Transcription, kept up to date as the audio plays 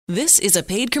This is a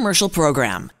paid commercial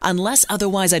program. Unless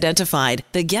otherwise identified,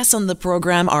 the guests on the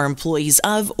program are employees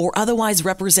of or otherwise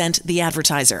represent the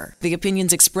advertiser. The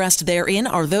opinions expressed therein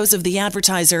are those of the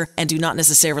advertiser and do not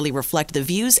necessarily reflect the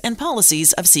views and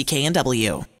policies of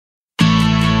CKNW.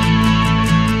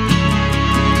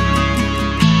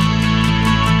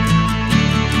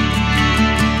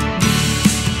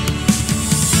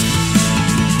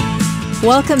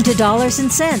 Welcome to Dollars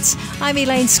and Cents. I'm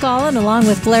Elaine Scollin along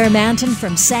with Blair Manton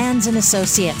from Sands &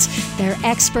 Associates. They're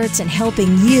experts in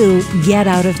helping you get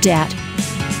out of debt.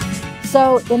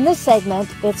 So in this segment,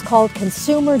 it's called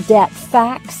Consumer Debt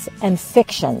Facts and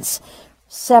Fictions,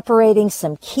 separating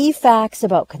some key facts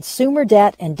about consumer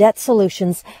debt and debt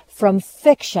solutions from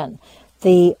fiction.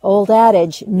 The old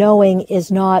adage, knowing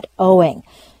is not owing.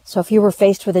 So if you were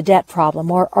faced with a debt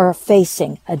problem or are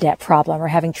facing a debt problem or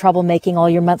having trouble making all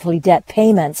your monthly debt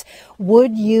payments,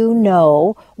 would you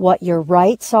know what your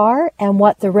rights are and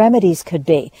what the remedies could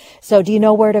be? So do you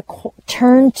know where to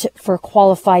turn for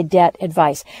qualified debt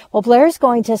advice? Well, Blair's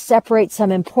going to separate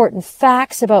some important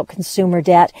facts about consumer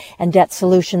debt and debt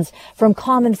solutions from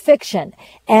common fiction.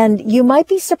 And you might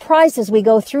be surprised as we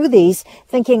go through these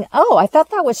thinking, oh, I thought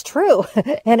that was true.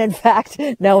 And in fact,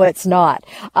 no, it's not.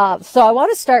 So I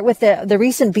want to start with the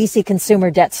recent BC consumer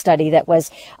debt study that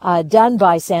was done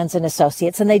by Sands &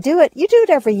 Associates. And you do it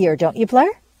every year, don't you,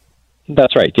 Blair?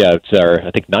 That's right. Yeah, it's our,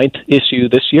 I think, 9th issue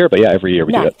this year. But yeah, every year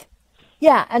we do it.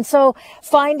 Yeah, and so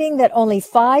finding that only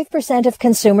 5% of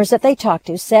consumers that they talked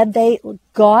to said they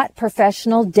got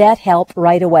professional debt help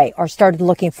right away or started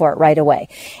looking for it right away.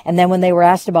 And then when they were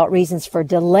asked about reasons for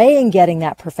delaying getting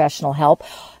that professional help,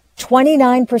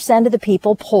 29% of the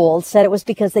people polled said it was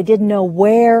because they didn't know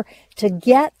where to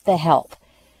get the help.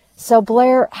 So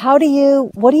Blair, what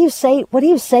do you say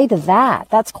to that?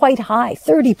 That's quite high,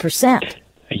 30%.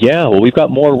 Yeah, well, we've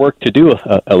got more work to do,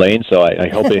 Elaine, so I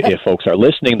hope if folks are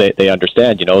listening, they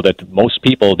understand, that most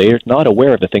people, they're not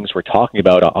aware of the things we're talking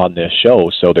about on this show.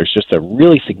 So there's just a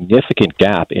really significant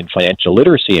gap in financial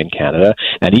literacy in Canada.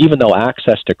 And even though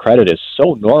access to credit is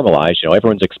so normalized,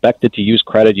 everyone's expected to use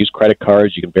credit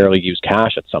cards, you can barely use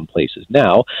cash at some places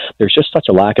now, there's just such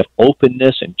a lack of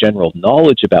openness and general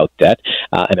knowledge about debt.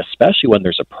 And especially when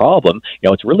there's a problem,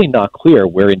 it's really not clear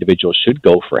where individuals should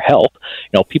go for help.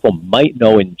 People might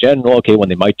know in general, when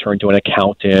they might turn to an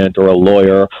accountant or a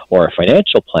lawyer or a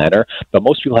financial planner, but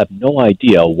most people have no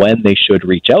idea when they should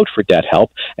reach out for debt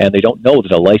help, and they don't know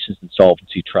that a licensed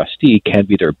insolvency trustee can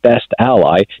be their best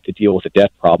ally to deal with a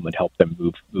debt problem and help them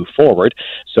move forward.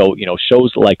 So,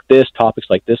 shows like this, topics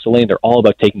like this, Elaine, they're all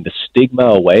about taking the stigma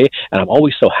away, and I'm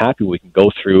always so happy we can go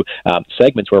through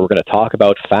segments where we're going to talk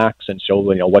about facts and show,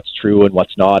 what's true and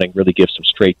what's not, and really give some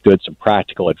straight good, some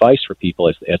practical advice for people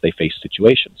as they face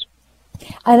situations.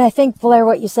 And I think, Blair,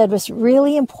 what you said was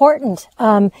really important.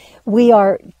 We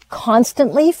are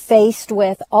constantly faced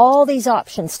with all these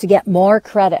options to get more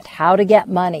credit, how to get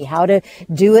money, how to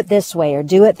do it this way or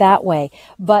do it that way,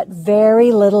 but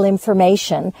very little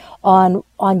information on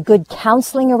good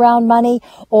counseling around money,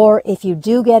 or if you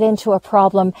do get into a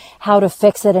problem, how to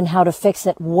fix it and how to fix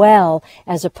it well,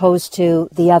 as opposed to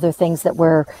the other things that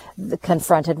we're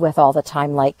confronted with all the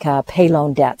time, like pay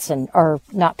loan debts or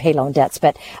not pay loan debts,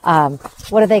 but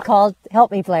what are they called? Help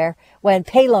me, Blair. When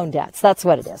pay loan debts, that's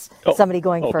what it is. Somebody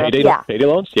going for payday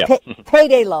loans? Yeah.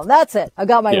 Payday loan, that's it. I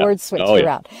got my words switched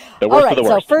around. The worst of the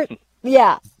worst. So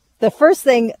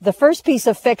the first piece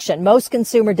of fiction, most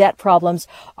consumer debt problems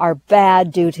are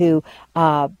bad due to,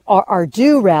 are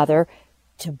due rather,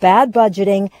 to bad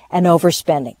budgeting and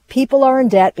overspending. People are in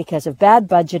debt because of bad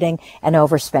budgeting and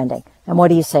overspending. And what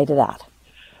do you say to that?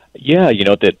 Yeah,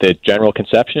 the general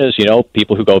conception is,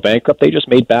 people who go bankrupt, they just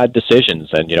made bad decisions.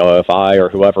 And, if I or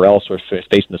whoever else was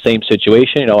facing the same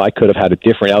situation, I could have had a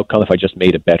different outcome if I just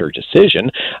made a better decision.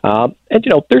 And,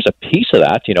 there's a piece of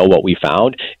that. What we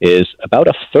found is about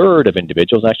a third of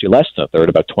individuals, actually less than a third,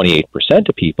 about 28%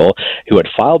 of people who had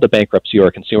filed a bankruptcy or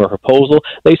a consumer proposal,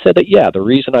 they said that, the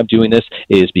reason I'm doing this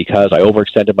is because I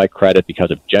overextended my credit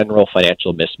because of general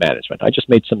financial mismanagement. I just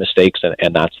made some mistakes,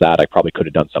 and that's that. I probably could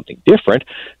have done something different.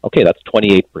 Okay, that's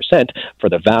 28%. For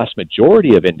the vast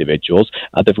majority of individuals,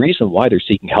 the reason why they're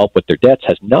seeking help with their debts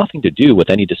has nothing to do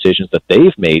with any decisions that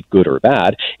they've made, good or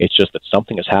bad. It's just that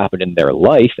something has happened in their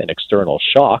life, an external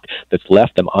shock, that's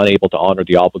left them unable to honor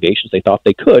the obligations they thought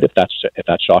they could if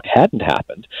that shock hadn't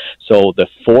happened. So the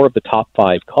 4 of the top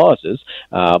 5 causes,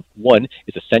 one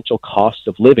is essential costs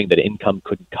of living that income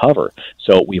couldn't cover.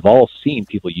 So we've all seen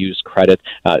people use credit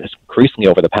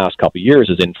increasingly over the past couple of years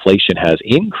as inflation has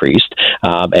increased.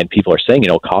 And people are saying,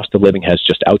 cost of living has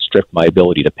just outstripped my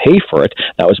ability to pay for it.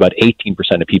 That was about 18%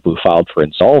 of people who filed for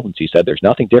insolvency said there's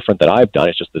nothing different that I've done.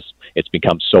 It's just it's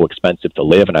become so expensive to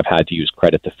live, and I've had to use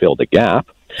credit to fill the gap.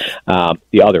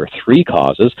 The other three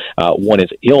causes, one is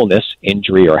illness,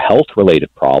 injury, or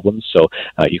health-related problems. So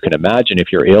you can imagine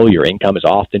if you're ill, your income is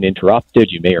often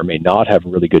interrupted. You may or may not have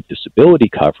really good disability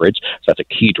coverage. So that's a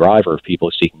key driver of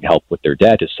people seeking help with their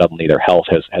debt, is suddenly their health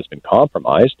has been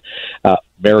compromised.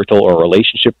 Marital or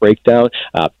relationship breakdown,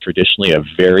 traditionally a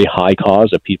very high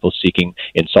cause of people seeking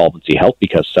insolvency help,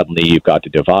 because suddenly you've got to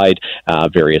divide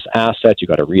various assets, you've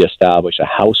got to reestablish a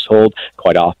household.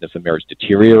 Quite often, if the marriage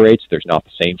deteriorates, there's not the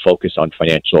same focus on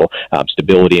financial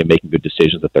stability and making good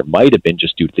decisions that there might have been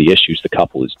just due to the issues the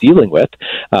couple is dealing with.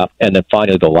 And then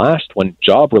finally, the last one,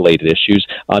 job-related issues,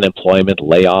 unemployment,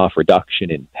 layoff,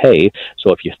 reduction in pay.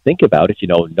 So if you think about it,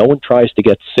 no one tries to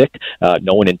get sick,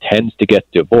 no one intends to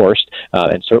get divorced,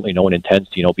 and certainly no one intends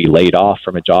to, be laid off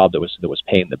from a job that was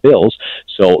paying the bills.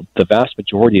 So the vast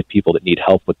majority of people that need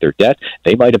help with their debt,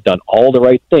 they might have done all the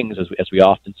right things, as we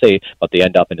often say, but they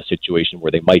end up in a situation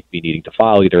where they might be needing to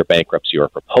file either a bankruptcy or a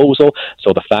proposal.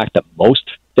 So the fact that most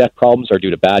debt problems are due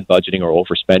to bad budgeting or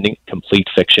overspending, complete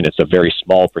fiction. It's a very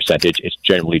small percentage. It's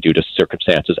generally due to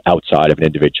circumstances outside of an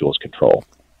individual's control.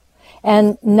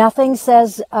 And nothing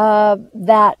says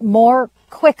that more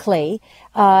quickly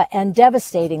and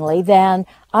devastatingly than,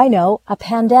 I know, a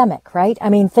pandemic, right? I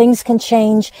mean, things can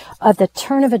change at the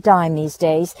turn of a dime these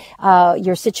days.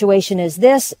 Your situation is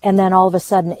this, and then all of a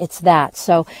sudden it's that.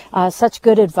 So such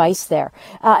good advice there.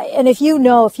 And if you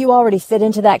already fit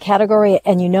into that category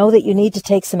and you know that you need to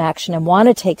take some action and want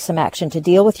to take some action to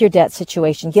deal with your debt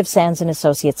situation, give Sands &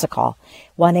 Associates a call.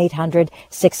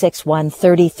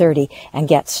 1-800-661-3030 and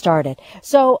get started.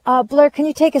 So, Blair, can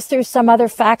you take us through some other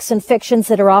facts and fictions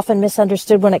that are often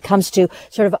misunderstood when it comes to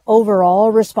sort of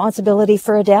overall responsibility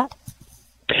for a debt?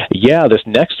 Yeah, this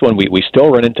next one we still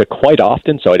run into quite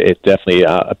often, so it definitely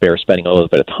bears spending a little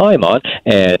bit of time on.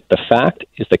 And the fact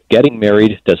is that getting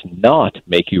married does not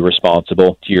make you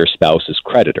responsible to your spouse's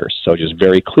creditors. So just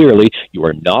very clearly, you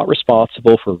are not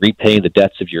responsible for repaying the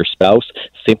debts of your spouse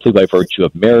simply by virtue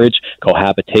of marriage,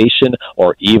 cohabitation,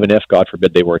 or even if, God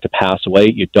forbid, they were to pass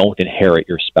away, you don't inherit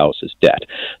your spouse's debt.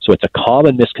 So it's a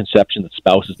common misconception that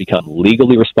spouses become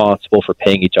legally responsible for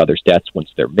paying each other's debts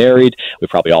once they're married. We've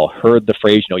probably all heard the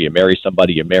phrase, you marry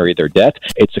somebody, you marry their debt.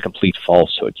 It's a complete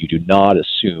falsehood. You do not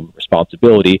assume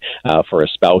responsibility for a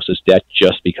spouse's debt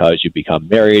just because you become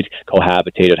married,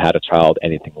 cohabitated, had a child,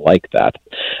 anything like that.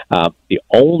 The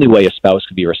only way a spouse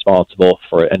can be responsible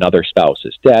for another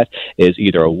spouse's debt is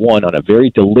either one, on a very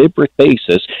deliberate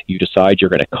basis, you decide you're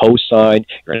going to co-sign,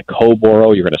 you're going to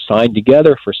co-borrow, you're going to sign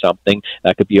together for something.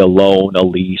 That could be a loan, a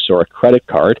lease, or a credit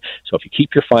card. So if you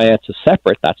keep your finances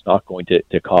separate, that's not going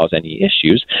to cause any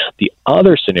issues. The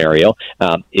other scenario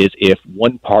is if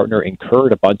one partner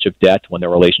incurred a bunch of debt when their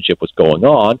relationship was going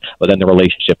on, but then the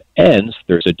relationship ends,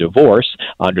 there's a divorce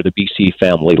under the BC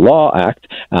Family Law Act.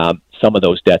 Some of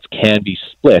those debts can be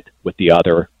split with the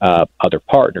other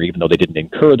partner. Even though they didn't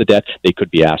incur the debt, they could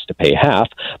be asked to pay half,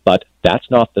 but that's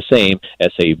not the same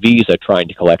as, say, Visa trying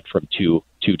to collect from two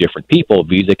different people.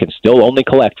 Visa can still only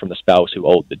collect from the spouse who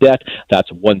owed the debt. That's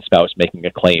one spouse making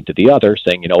a claim to the other,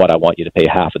 saying, you know what, I want you to pay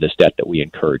half of this debt that we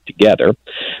incurred together.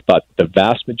 But the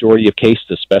vast majority of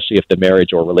cases, especially if the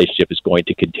marriage or relationship is going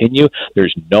to continue,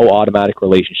 there's no automatic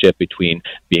relationship between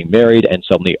being married and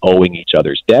suddenly owing each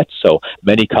other's debts. So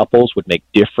many couples would make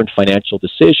different financial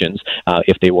decisions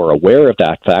if they were aware of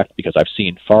that fact, because I've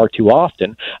seen far too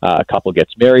often a couple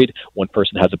gets married, one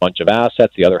person has a bunch of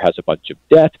assets, the other has a bunch of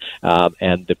debt,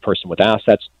 and the person with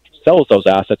assets sells those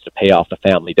assets to pay off the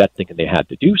family debt, thinking they had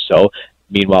to do so.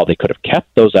 Meanwhile, they could have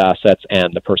kept those assets,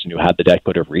 and the person who had the debt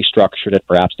could have restructured it,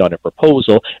 perhaps done a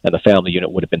proposal, and the family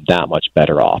unit would have been that much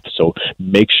better off. So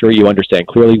make sure you understand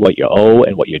clearly what you owe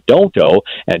and what you don't owe,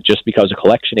 and just because a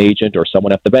collection agent or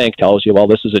someone at the bank tells you, well,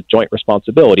 this is a joint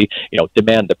responsibility,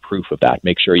 demand the proof of that.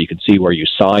 Make sure you can see where you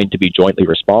signed to be jointly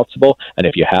responsible, and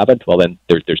if you haven't, well, then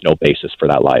there's no basis for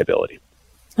that liability.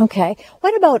 Okay.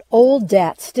 What about old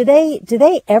debts? Do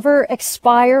they ever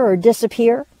expire or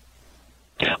disappear?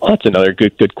 Well, that's another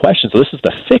good question. So this is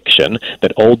the fiction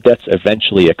that old debts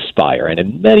eventually expire. And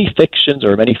in many fictions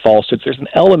or many falsehoods, there's an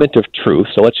element of truth.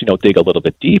 So let's, dig a little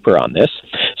bit deeper on this.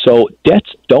 So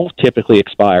debts don't typically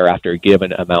expire after a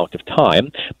given amount of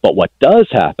time. But what does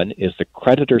happen is the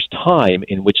creditor's time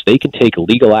in which they can take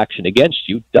legal action against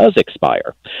you does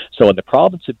expire. So in the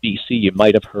province of BC, you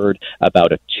might have heard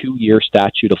about a 2-year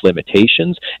statute of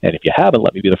limitations. And if you haven't,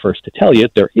 let me be the first to tell you,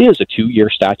 there is a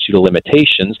 2-year statute of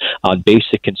limitations on basic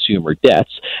basic consumer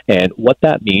debts. And what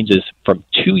that means is from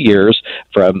 2 years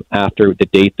from after the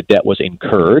date the debt was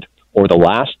incurred, or the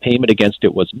last payment against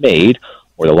it was made,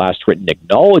 or the last written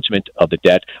acknowledgement of the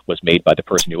debt was made by the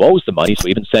person who owes the money. So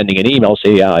even sending an email,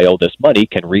 say, yeah, I owe this money,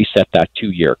 can reset that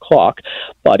 2-year clock.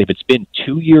 But if it's been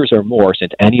 2 years or more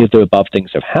since any of the above things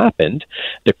have happened,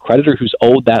 the creditor who's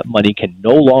owed that money can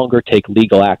no longer take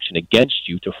legal action against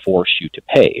you to force you to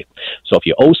pay. So if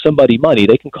you owe somebody money,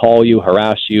 they can call you,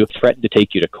 harass you, threaten to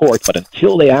take you to court, but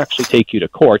until they actually take you to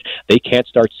court, they can't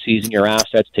start seizing your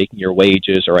assets, taking your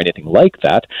wages, or anything like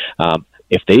that.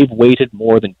 If they've waited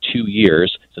more than 2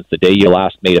 years since the day you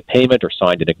last made a payment or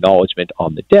signed an acknowledgement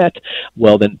on the debt,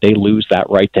 well, then they lose that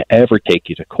right to ever take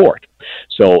you to court.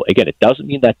 So, again, it doesn't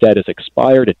mean that debt is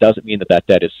expired. It doesn't mean that that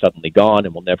debt is suddenly gone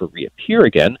and will never reappear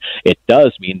again. It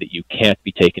does mean that you can't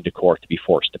be taken to court to be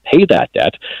forced to pay that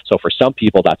debt. So for some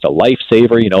people, that's a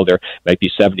lifesaver. You know, they might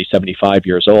be 70, 75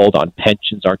 years old, on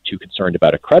pensions, aren't too concerned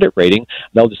about a credit rating.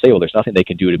 They'll just say, well, there's nothing they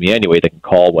can do to me anyway. They can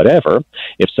call whatever.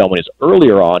 If someone is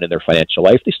earlier on in their financial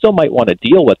life, they still might want to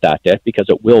deal with that debt because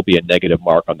it will be a negative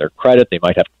mark on their credit. They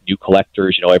might have new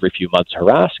collectors, every few months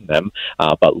harassing them.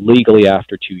 But legally,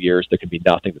 after 2 years, there can be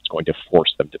nothing that's going to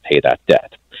force them to pay that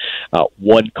debt.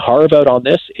 One carve-out on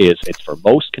this is it's for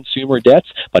most consumer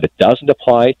debts, but it doesn't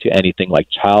apply to anything like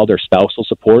child or spousal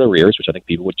support arrears, which I think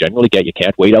people would generally get. You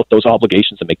can't wait out those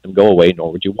obligations and make them go away,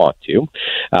 nor would you want to.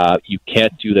 You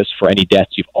can't do this for any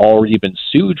debts you've already been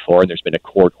sued for and there's been a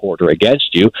court order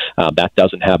against you. That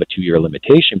doesn't have a 2-year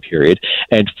limitation period.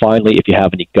 And finally, if you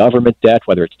have any government debt,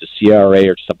 whether it's the CRA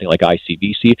or something like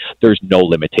ICBC, there's no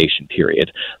limitation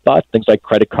period. But things like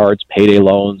credit cards, payday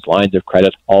loans, lines of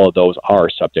credit, all of those are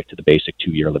subject to the basic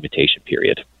 2-year limitation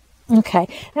period. Okay.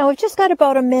 Now, we've just got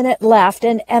about a minute left,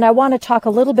 and I want to talk a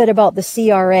little bit about the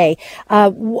CRA.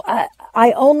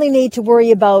 I only need to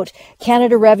worry about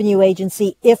Canada Revenue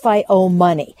Agency if I owe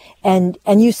money, and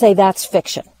you say that's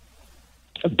fiction.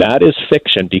 That is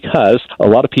fiction because a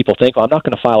lot of people think, well, I'm not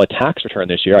going to file a tax return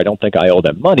this year. I don't think I owe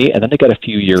them money. And then they get a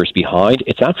few years behind.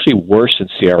 It's actually worse in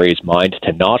CRA's mind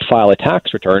to not file a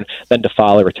tax return than to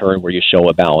file a return where you show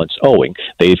a balance owing.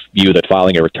 They view that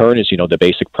filing a return is, the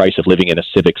basic price of living in a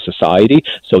civic society.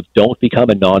 So don't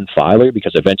become a non-filer,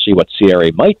 because eventually what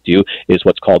CRA might do is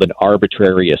what's called an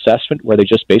arbitrary assessment, where they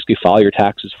just basically file your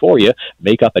taxes for you,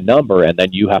 make up a number, and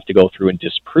then you have to go through and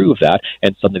disprove that,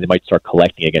 and something they might start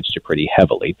collecting against you pretty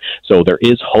heavily. So there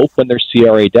is hope when there's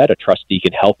CRA debt. A trustee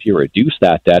can help you reduce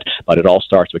that debt, but it all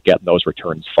starts with getting those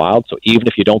returns filed. So even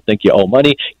if you don't think you owe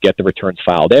money, get the returns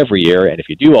filed every year. And if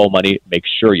you do owe money, make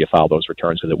sure you file those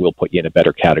returns, because it will put you in a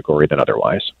better category than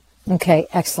otherwise. Okay,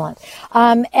 excellent.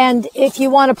 And if you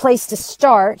want a place to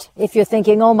start, if you're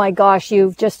thinking, oh my gosh,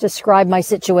 you've just described my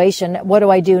situation, what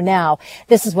do I do now?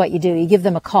 This is what you do. You give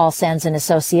them a call, Sands &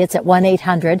 Associates, at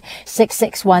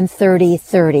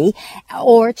 1-800-661-3030,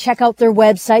 or check out their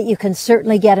website. You can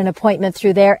certainly get an appointment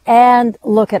through there and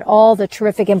look at all the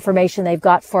terrific information they've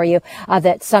got for you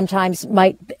that sometimes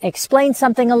might explain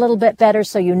something a little bit better,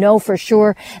 so you know for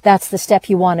sure that's the step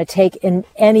you want to take in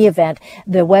any event.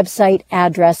 The website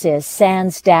address is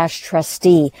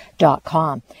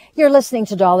sands-trustee.com. You're listening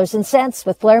to Dollars and Cents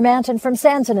with Blair Manton from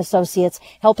Sands & Associates,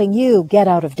 helping you get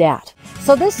out of debt.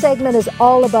 So this segment is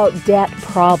all about debt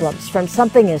problems, from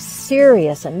something as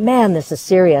serious, and man, this is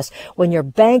serious, when your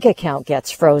bank account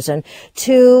gets frozen,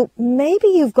 to maybe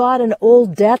you've got an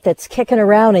old debt that's kicking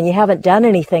around and you haven't done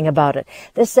anything about it.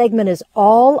 This segment is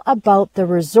all about the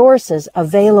resources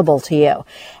available to you.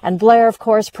 And Blair, of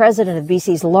course, president of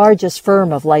BC's largest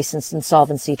firm of licensed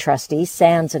insolvency trustees,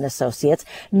 Sands & Associates,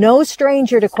 no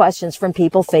stranger to questions from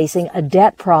people facing a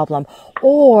debt problem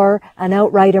or an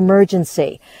outright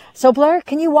emergency. So Blair,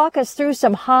 can you walk us through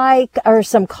some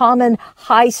common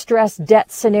high-stress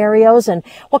debt scenarios and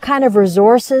what kind of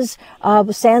resources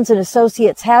Sands &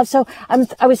 Associates have? So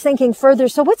I was thinking further,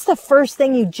 so what's the first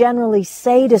thing you generally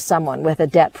say to someone with a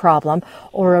debt problem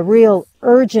or a real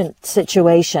urgent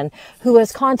situation who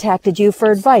has contacted you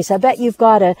for advice? I bet you've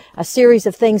got a series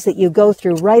of things that you go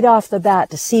through right off the bat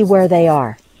to see where they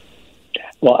are.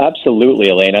 Well, absolutely,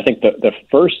 Elaine. I think the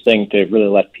first thing to really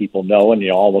let people know, and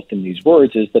almost in these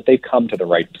words, is that they've come to the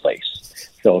right place.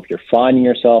 So if you're finding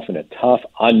yourself in a tough,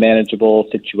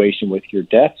 unmanageable situation with your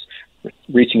debts,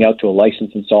 reaching out to a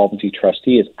licensed insolvency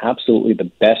trustee is absolutely the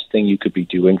best thing you could be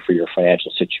doing for your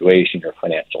financial situation, your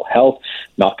financial health.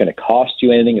 Not going to cost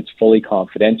you anything. It's fully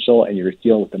confidential, and you're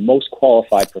dealing with the most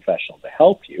qualified professional to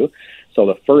help you. So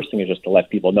the first thing is just to let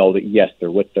people know that, yes, they're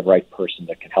with the right person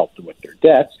that can help them with their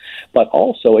debts. But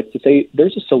also it's to say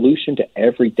there's a solution to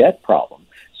every debt problem.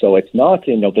 So it's not,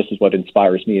 this is what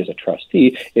inspires me as a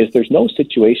trustee, is there's no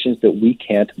situations that we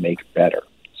can't make better.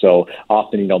 So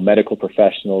often, medical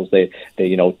professionals, they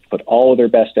put all of their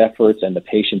best efforts and the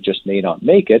patient just may not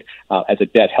make it. As a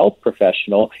debt health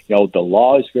professional, the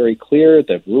law is very clear,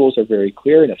 the rules are very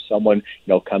clear, and if someone,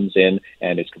 comes in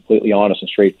and is completely honest and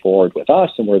straightforward with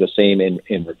us, and we're the same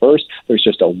in reverse, there's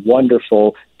just a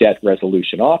wonderful debt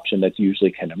resolution option that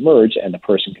usually can emerge, and the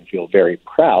person can feel very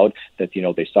proud that,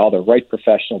 they saw the right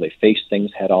professional, they faced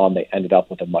things head on, they ended up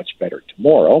with a much better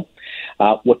tomorrow.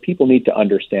 What people need to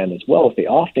understand as well is they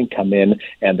often come in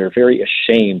and they're very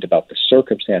ashamed about the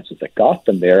circumstances that got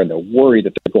them there, and they're worried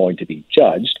that they're going to be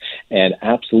judged. And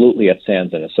absolutely at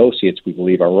Sands & Associates, we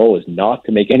believe our role is not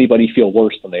to make anybody feel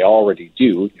worse than they already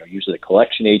do. Usually the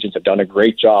collection agents have done a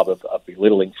great job of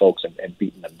belittling folks and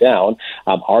beating them down.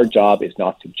 Our job is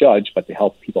not to judge, but to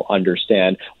help people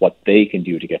understand what they can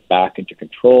do to get back into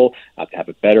control, to have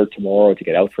a better tomorrow, to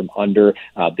get out from under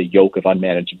the yoke of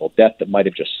unmanageable debt that might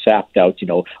have just sapped out,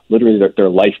 literally their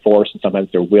life force and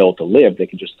sometimes their will to live. They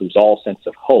can just lose all sense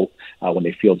of hope when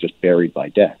they feel just buried by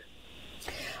debt.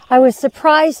 I was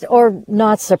surprised, or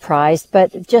not surprised,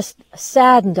 but just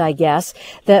saddened, I guess,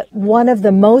 that one of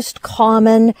the most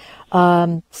common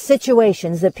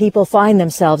situations that people find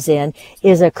themselves in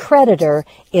is a creditor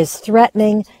is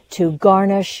threatening to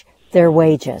garnish their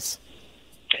wages.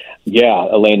 Yeah,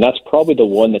 Elaine, that's probably the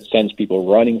one that sends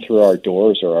people running through our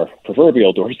doors, or our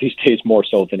proverbial doors these days more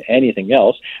so than anything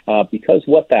else, because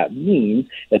what that means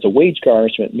is a wage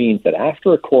garnishment means that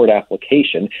after a court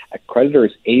application, a creditor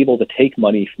is able to take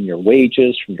money from your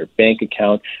wages, from your bank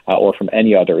account, or from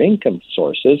any other income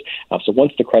sources. So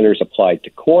once the creditor is applied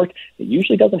to court, it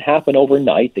usually doesn't happen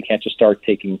overnight. They can't just start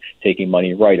taking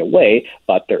money right away,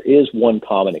 but there is one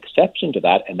common exception to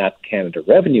that, and that's Canada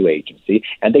Revenue Agency,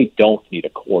 and they don't need a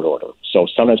court order. So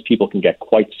sometimes people can get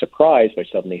quite surprised by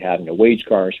suddenly having a wage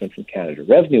garnishment from Canada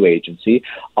Revenue Agency.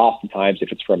 Oftentimes,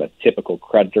 if it's from a typical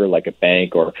creditor like a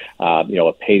bank or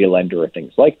a payday lender or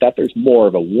things like that, there's more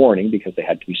of a warning because they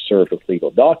had to be served with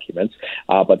legal documents.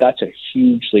 But that's a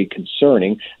hugely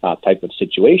concerning type of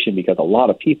situation, because a lot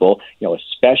of people,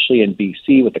 especially in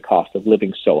BC with the cost of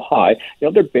living so high,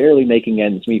 they're barely making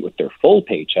ends meet with their full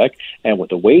paycheck. And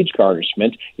with a wage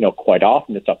garnishment, quite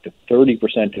often it's up to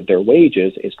 30% of their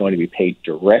wages is going to be paid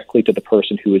directly to the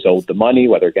person who is owed the money,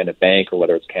 whether again a bank or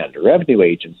whether it's Canada Revenue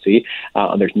Agency.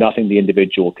 And there's nothing the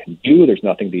individual can do, there's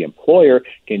nothing the employer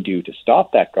can do to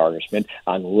stop that garnishment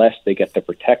unless they get the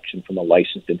protection from a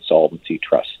licensed insolvency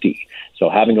trustee. So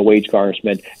having a wage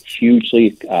garnishment,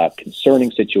 hugely concerning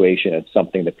situation, and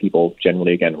something that people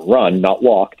generally, again, run, not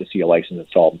walk, to see a licensed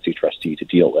insolvency trustee to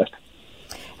deal with.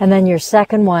 And then your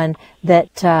second one,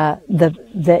 that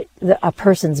a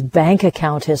person's bank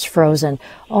account is frozen.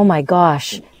 Oh my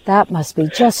gosh, that must be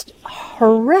just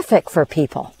horrific for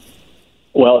people.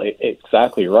 Well,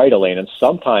 exactly right, Elaine. And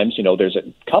sometimes, there's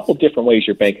a couple different ways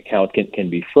your bank account can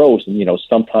be frozen.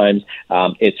 Sometimes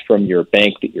it's from your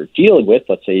bank that you're dealing with.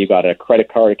 Let's say you got a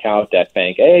credit card account at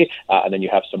Bank A, and then you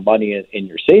have some money in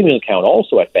your savings account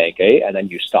also at Bank A, and then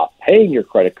you stop paying your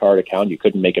credit card account. You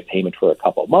couldn't make a payment for a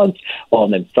couple of months. Well,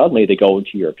 and then suddenly they go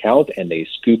into your account and they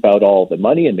scoop out all the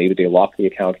money, and maybe they lock the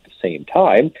account at the same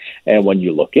time. And when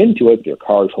you look into it, your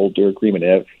cardholder agreement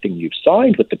and everything you've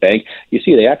signed with the bank, you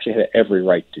see they actually have every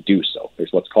right to do so.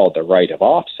 There's what's called the right of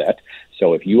offset.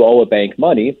 So if you owe a bank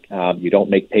money, you don't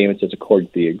make payments as according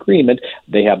to the agreement,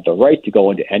 they have the right to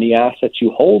go into any assets you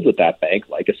hold with that bank,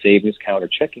 like a savings account or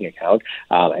checking account,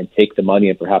 and take the money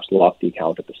and perhaps lock the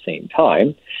account at the same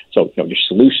time. So, your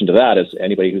solution to that is,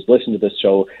 anybody who's listened to this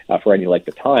show for any length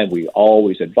of time, we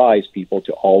always advise people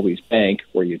to always bank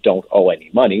where you don't owe any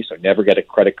money. So never get a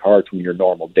credit card from your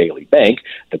normal daily bank.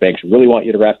 The banks really want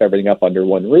you to wrap everything up under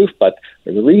one roof, but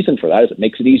there's a reason for that, is it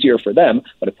makes it easier for them,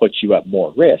 but it puts you at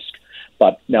more risk.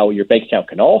 But now your bank account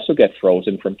can also get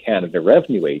frozen from Canada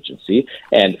Revenue Agency,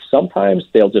 and sometimes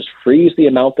they'll just freeze the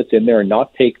amount that's in there and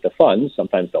not take the funds.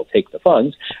 Sometimes they'll take the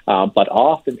funds, but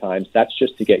oftentimes that's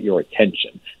just to get your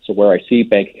attention. So where I see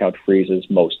bank account freezes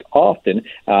most often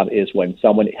is when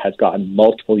someone has gotten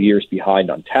multiple years behind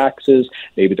on taxes.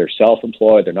 Maybe they're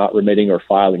self-employed, they're not remitting or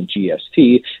filing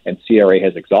GST, and CRA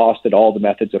has exhausted all the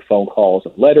methods of phone calls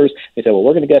and letters. They say, well,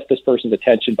 we're going to get this person's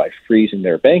attention by freezing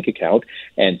their bank account.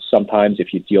 And sometimes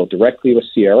if you deal directly with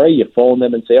CRA, you phone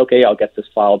them and say, okay, I'll get this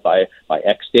filed by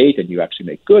X date, and you actually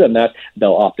make good on that,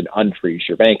 they'll often unfreeze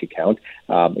your bank account.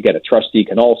 Again, a trustee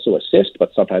can also assist,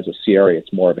 but sometimes with CRA,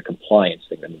 it's more of a compliance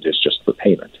thing than it is just for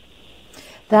payment.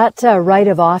 That right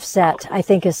of offset, I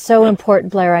think, is so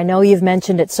important, Blair. I know you've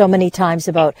mentioned it so many times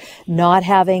about not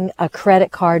having a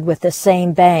credit card with the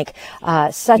same bank.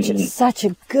 Such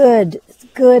a good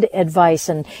good advice,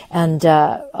 and it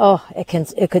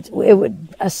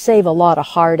would save a lot of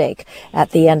heartache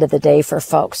at the end of the day for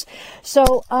folks.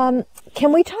 So,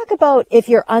 can we talk about if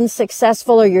you're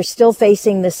unsuccessful or you're still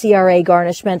facing the CRA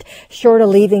garnishment, short of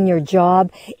leaving your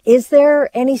job? Is there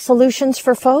any solutions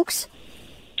for folks?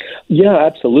 Yeah,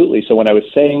 absolutely. So when I was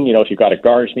saying, if you've got a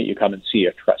garnishment, you come and see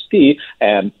a trustee,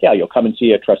 and you'll come and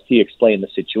see a trustee, explain the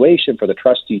situation for the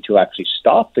trustee to actually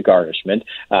stop the garnishment.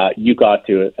 You got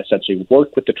to essentially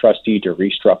work with the trustee to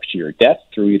restructure your debt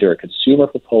through either a consumer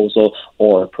proposal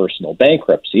or a personal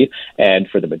bankruptcy. And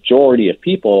for the majority of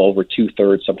people, over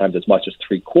 2/3, sometimes as much as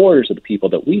 3/4 of the people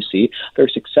that we see, they're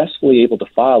successfully able to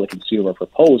file a consumer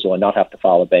proposal and not have to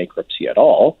file a bankruptcy at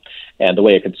all. And the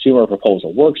way a consumer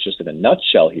proposal works, just in a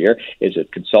nutshell here, is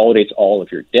it consolidates all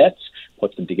of your debts,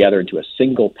 puts them together into a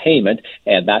single payment,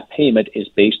 and that payment is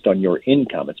based on your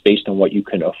income. It's based on what you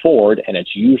can afford, and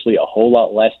it's usually a whole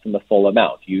lot less than the full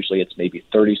amount. Usually it's maybe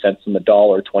 30 cents on the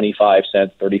dollar, 25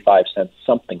 cents, 35 cents,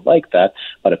 something like that,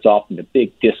 but it's often a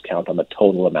big discount on the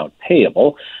total amount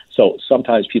payable. So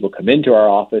sometimes people come into our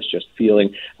office just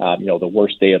feeling, the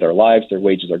worst day of their lives, their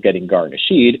wages are getting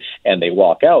garnished, and they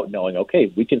walk out knowing,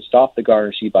 okay, we can stop the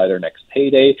garnishee by their next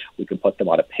payday. We can put them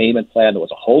on a payment plan that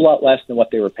was a whole lot less than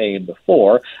what they were paying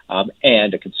before,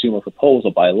 and a consumer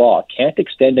proposal by law can't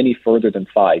extend any further than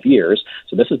 5 years.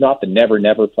 So this is not the never,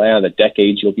 never plan, the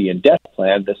decades you'll be in debt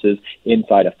plan. This is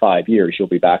inside of 5 years, you'll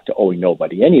be back to owing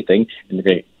nobody anything, and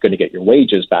you're going to get your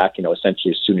wages back,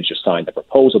 essentially as soon as you sign the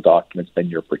proposal documents, then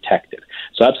you're protected.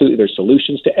 So absolutely, there's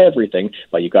solutions to everything,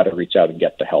 but you've got to reach out and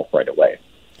get the help right away.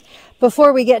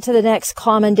 Before we get to the next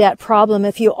common debt problem,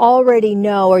 if you already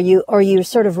know or you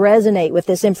sort of resonate with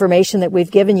this information that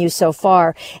we've given you so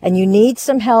far, and you need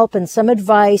some help and some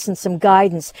advice and some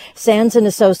guidance, Sands &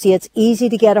 Associates, easy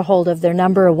to get a hold of. Their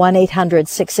number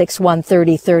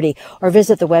 1-800-661-3030, or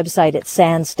visit the website at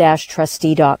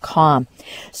sands-trustee.com.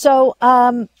 So,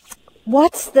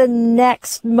 what's the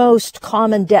next most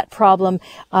common debt problem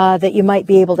that you might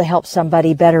be able to help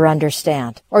somebody better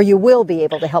understand? Or you will be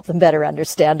able to help them better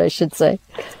understand, I should say.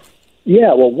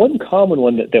 Yeah, well, one common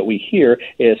one that we hear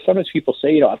is sometimes people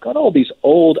say, I've got all these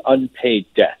old unpaid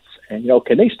debts. And,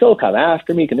 can they still come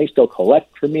after me? Can they still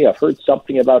collect from me? I've heard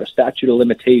something about a statute of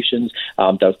limitations.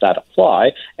 Does that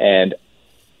apply? And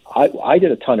I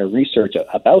did a ton of research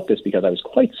about this because I was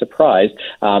quite surprised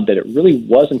that it really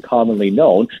wasn't commonly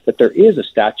known that there is a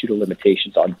statute of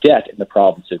limitations on debt in the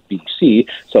province of BC.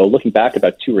 So looking back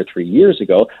about 2 or 3 years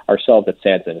ago, ourselves at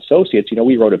Sands & Associates,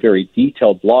 we wrote a very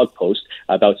detailed blog post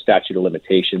about statute of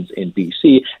limitations in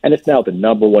BC, and it's now the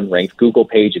 #1 ranked Google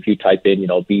page. If you type in,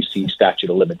 BC statute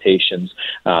of limitations,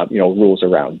 rules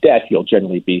around debt, you'll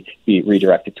generally be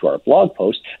redirected to our blog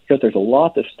post, because there's a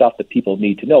lot of stuff that people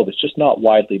need to know that's just not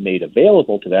widely made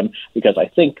available to them, because I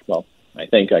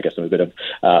guess I'm a bit of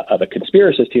a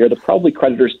conspiracist here, that probably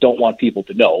creditors don't want people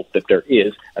to know that there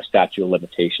is a statute of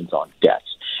limitations on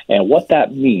debts. And what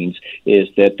that means is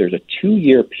that there's a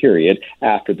 2-year period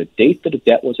after the date that a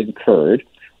debt was incurred,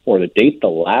 or the date the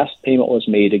last payment was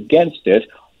made against it,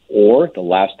 or the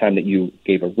last time that you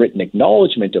gave a written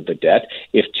acknowledgement of the debt.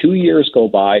 If 2 years go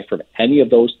by from any of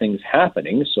those things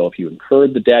happening, so if you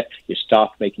incurred the debt, you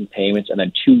stopped making payments, and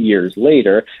then 2 years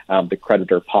later, the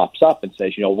creditor pops up and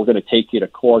says, we're going to take you to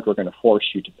court, we're going to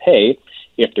force you to pay.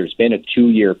 If there's been a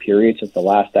 2-year period since the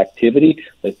last activity,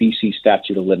 the BC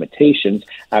statute of limitations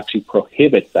actually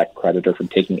prohibits that creditor from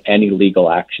taking any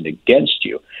legal action against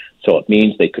you. So it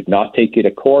means they could not take you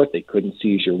to court, they couldn't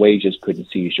seize your wages,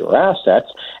 couldn't seize your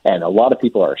assets, and a lot of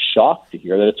people are shocked to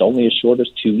hear that it's only as short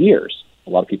as 2 years. A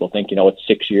lot of people think, it's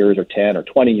 6 years or 10 or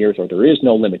 20 years, or there is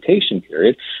no limitation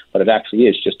period, but it actually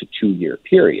is just a 2-year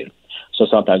period. So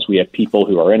sometimes we have people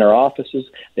who are in our offices,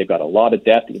 they've got a lot of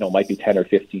debt that, might be 10 or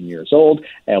 15 years old,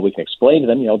 and we can explain to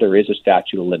them, there is a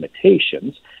statute of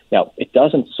limitations. Now, it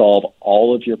doesn't solve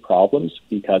all of your problems,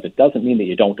 because it doesn't mean that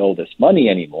you don't owe this money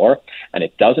anymore, and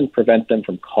it doesn't prevent them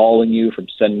from calling you, from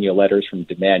sending you letters, from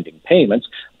demanding payments,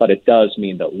 but it does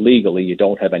mean that legally you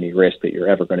don't have any risk that you're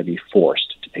ever going to be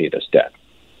forced to pay this debt.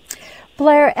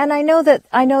 Blair, and I know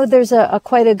there's a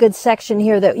quite a good section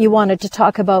here that you wanted to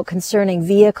talk about concerning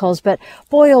vehicles, but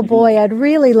boy, oh boy, I'd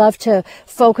really love to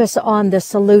focus on the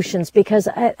solutions, because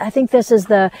I think this is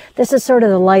sort of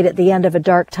the light at the end of a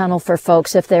dark tunnel for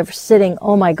folks. If they're sitting,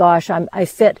 oh my gosh, I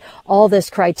fit all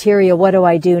this criteria, what do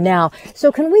I do now?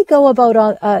 So can we go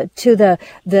about to the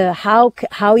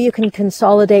how you can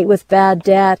consolidate with bad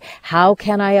debt? How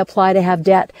can I apply to have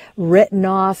debt written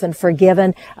off and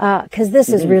forgiven? Because this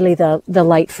is really the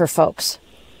light for folks.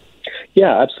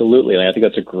 Yeah, absolutely. And I think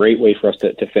that's a great way for us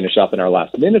to finish up in our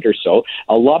last minute or so.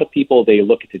 A lot of people, they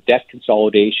look at the debt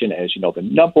consolidation as, the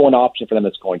number one option for them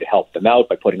that's going to help them out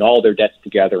by putting all their debts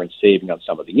together and saving on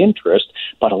some of the interest.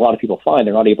 But a lot of people find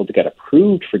they're not able to get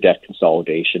approved for debt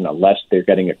consolidation unless they're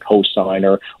getting a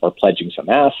cosigner or pledging some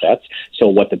assets. So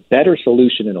what the better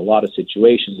solution in a lot of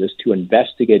situations is to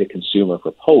investigate a consumer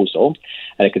proposal.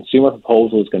 And a consumer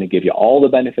proposal is going to give you all the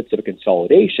benefits of a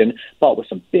consolidation, but with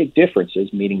some big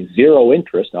differences, meaning zero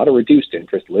interest, not a reduced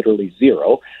interest, literally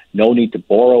zero. No need to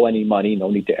borrow any money,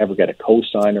 no need to ever get a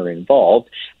cosigner involved.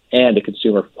 And a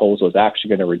consumer proposal is actually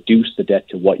going to reduce the debt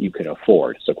to what you can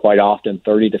afford. So quite often,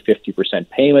 30 to 50%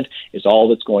 payment is all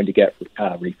that's going to get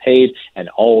repaid, and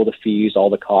all the fees, all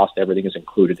the cost, everything is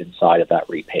included inside of that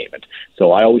repayment.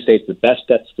 So I always say it's the best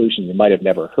debt solution you might have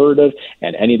never heard of,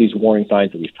 and any of these warning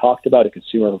signs that we've talked about, a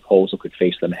consumer proposal could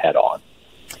face them head on.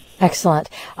 Excellent.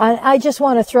 I just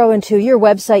want to throw into your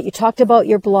website. You talked about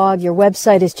your blog. Your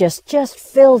website is just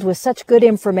filled with such good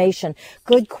information,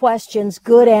 good questions,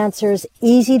 good answers,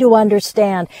 easy to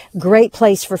understand. Great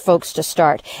place for folks to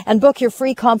start. And book your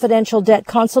free confidential debt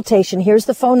consultation. Here's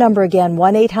the phone number again,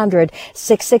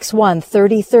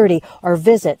 1-800-661-3030, or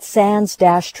visit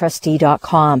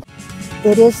sands-trustee.com.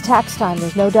 It is tax time.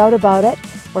 There's no doubt about it.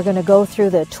 We're going to go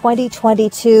through the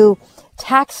 2022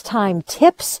 tax time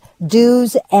tips,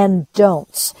 do's, and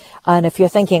don'ts. And if you're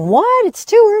thinking, what? It's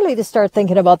too early to start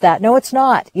thinking about that. No, it's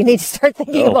not. You need to start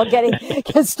thinking about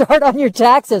get start on your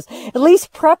taxes, at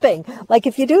least prepping. Like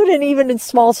if you do it even in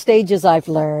small stages, I've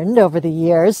learned over the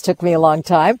years, took me a long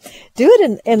time, do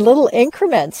it in little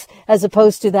increments as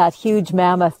opposed to that huge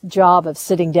mammoth job of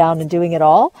sitting down and doing it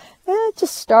all.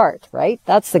 Just start, right?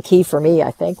 That's the key for me,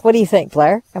 I think. What do you think,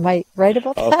 Blair? Am I right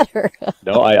about that?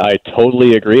 No, I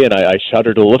totally agree, and I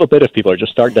shuddered a little bit if people are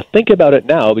just starting to think about it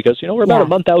now because, we're about a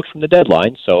month out from the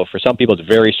deadline. So for some people, it's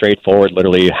very straightforward,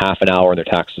 literally half an hour and their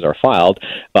taxes are filed.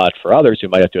 But for others who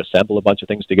might have to assemble a bunch of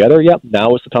things together,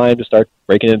 now is the time to start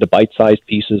breaking it into bite-sized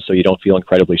pieces so you don't feel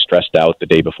incredibly stressed out the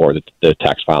day before the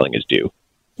tax filing is due.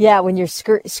 Yeah, when you're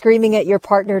screaming at your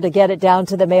partner to get it down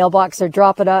to the mailbox or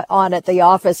drop it on at the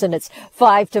office and it's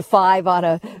 5 to 5 on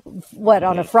a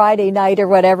Friday night or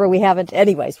whatever. We haven't.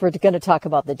 Anyways, we're going to talk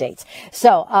about the dates.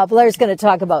 So, Blair's going to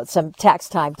talk about some tax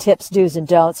time tips, do's and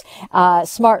don'ts.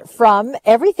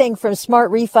 Everything from smart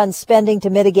refund spending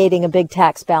to mitigating a big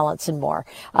tax balance and more.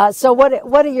 So what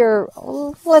are your,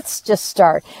 let's just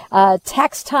start.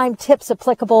 Tax time tips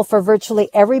applicable for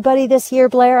virtually everybody this year,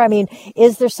 Blair? I mean,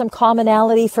 is there some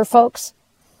commonality for folks?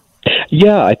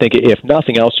 Yeah, I think if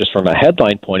nothing else, just from a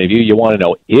headline point of view, you want to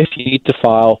know if you need to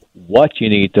file, what you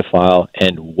need to file,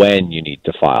 and when you need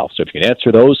to file. So if you can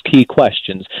answer those key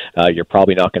questions, you're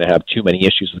probably not going to have too many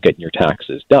issues with getting your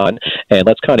taxes done. And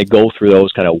let's kind of go through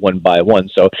those kind of one by one.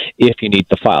 So if you need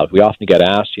to file, we often get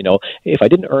asked, if I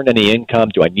didn't earn any income,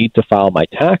 do I need to file my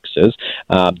taxes?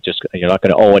 You're not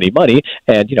going to owe any money.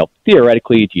 And,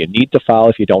 theoretically, do you need to file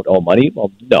if you don't owe money?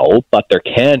 Well, no, but there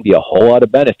can be a whole lot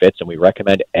of benefits, and we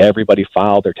recommend everybody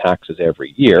file their taxes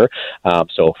every year.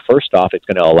 So first off, it's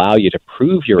going to allow you to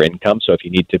prove your income. So if you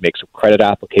need to make some credit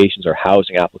applications or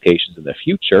housing applications in the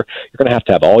future, you're going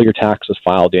to have all your taxes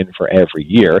filed in for every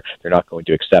year. They're not going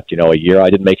to accept, a year I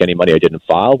didn't make any money, I didn't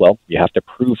file. Well, you have to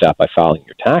prove that by filing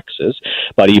your taxes.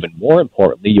 But even more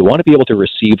importantly, you want to be able to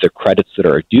receive the credits that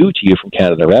are due to you from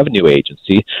Canada Revenue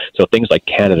Agency. So things like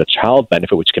Canada Child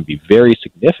Benefit, which can be very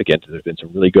significant. There's been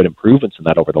some really good improvements in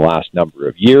that over the last number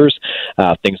of years.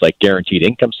 Things like Guaranteed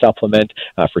Income Supplement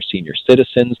for senior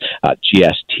citizens,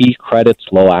 GST credits,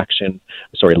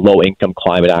 low income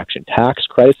climate action tax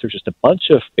credits. There's just a bunch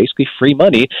of basically free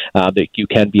money that you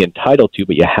can be entitled to,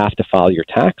 but you have to file your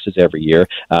taxes every year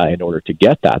in order to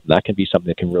get that. And that can be something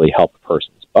that can really help a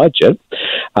person's budget.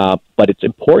 But it's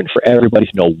important for everybody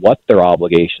to know what their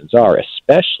obligations are,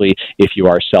 especially if you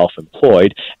are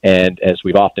self-employed. And as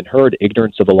we've often heard,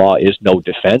 ignorance of the law is no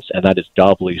defense, and that is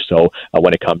doubly so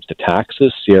when it comes to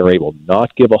taxes. CRA will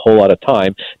not give a whole lot of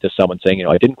time to someone saying,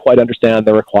 I didn't quite understand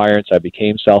the requirements, I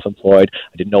became self-employed,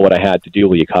 I didn't know what I had to do,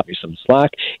 will you cut me some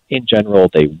slack? In general,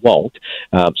 they won't.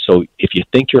 So if you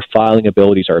think your filing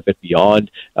abilities are a bit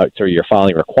beyond, your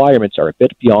filing requirements are a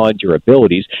bit beyond your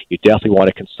abilities, you definitely want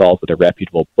to consult with a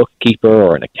reputable bookkeeper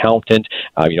or an accountant.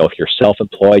 If you're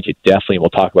self-employed, you definitely, we'll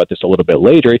talk about this a little bit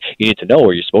later, you need to know,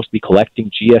 are you supposed to be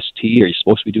collecting GST? Are you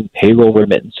supposed to be doing payroll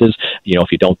remittances?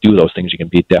 If you don't do those things, you can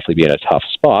definitely be in a tough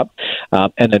spot.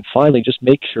 And then finally, just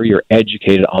make sure you're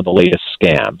educated on the latest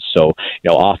scams. So,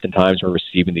 oftentimes we're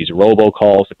receiving these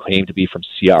robocalls that claim to be from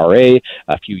CRA.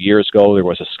 A few years ago, there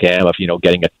was a scam of,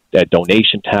 getting a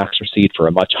donation tax receipt for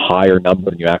a much higher number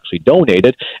than you actually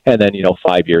donated. And then,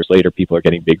 5 years later, people are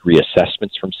getting big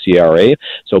reassessments from CRA.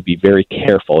 So be very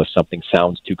careful if something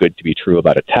sounds too good to be true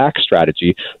about a tax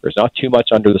strategy. There's not too much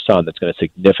under the sun that's going to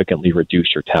significantly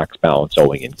reduce your tax balance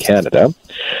owing in Canada.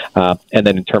 And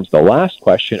then in terms of the last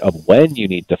question of when you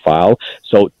need to file,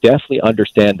 so definitely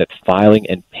understand that filing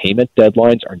and payment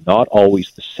deadlines are not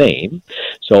always the same.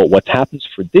 So what happens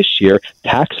for this year,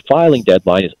 tax filing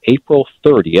deadline is April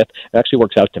 30th. It actually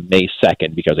works out to May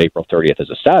 2nd because April 30th is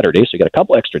a Saturday, so you get a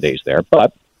couple extra days there.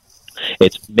 But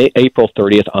it's April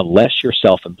 30th unless you're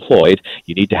self-employed.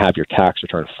 You need to have your tax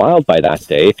return filed by that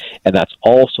day, and that's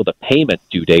also the payment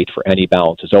due date for any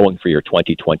balances owing for your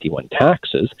 2021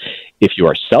 taxes. If you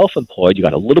are self-employed, you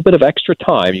got a little bit of extra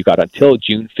time. You got until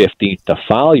June 15th to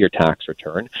file your tax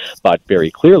return, but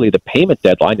very clearly the payment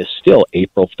deadline is still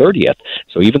April 30th.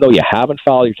 So even though you haven't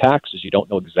filed your taxes, you don't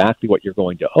know exactly what you're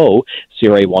going to owe,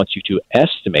 CRA wants you to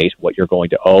estimate what you're going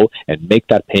to owe and make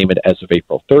that payment as of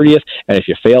April 30th. And if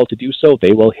you fail to do so,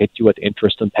 they will hit you with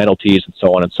interest and penalties and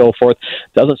so on and so forth.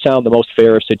 Doesn't sound the most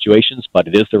fair of situations, but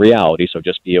it is the reality. So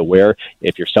just be aware,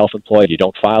 if you're self-employed, you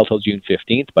don't file till June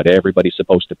 15th, but everybody's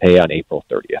supposed to pay on April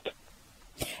 30th.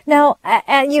 Now,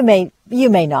 and you may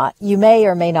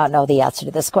or may not know the answer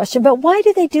to this question, but why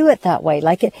do they do it that way?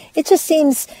 Like it just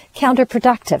seems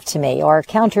counterproductive to me, or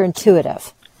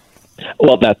counterintuitive.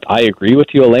 Well, I agree with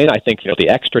you, Elaine. I think, the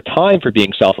extra time for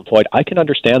being self-employed, I can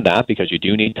understand that because you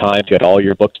do need time to get all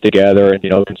your books together and,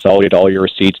 consolidate all your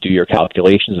receipts, do your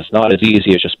calculations. It's not as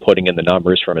easy as just putting in the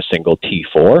numbers from a single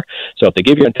T4. So if they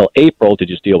give you until April to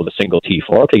just deal with a single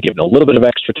T4, okay, give them a little bit of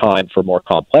extra time for more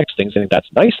complex things. I think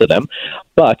that's nice of them,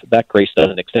 but that grace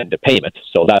doesn't extend to payment.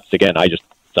 So that's, again,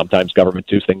 sometimes government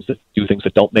do things that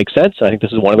don't make sense. I think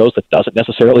this is one of those that doesn't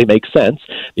necessarily make sense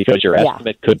because your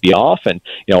estimate could be off. And,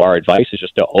 our advice is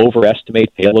just to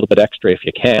overestimate, pay a little bit extra if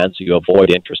you can so you avoid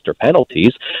interest or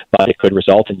penalties. But it could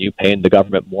result in you paying the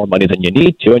government more money than you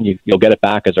need to, and you'll get it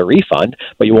back as a refund,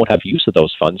 but you won't have use of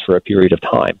those funds for a period of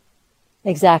time.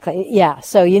 Exactly. Yeah.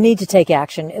 So you need to take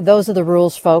action. Those are the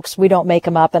rules, folks. We don't make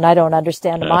them up, and I don't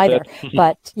understand them either.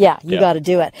 But you got to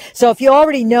do it. So if you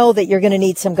already know that you're going to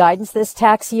need some guidance this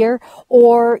tax year,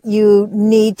 or you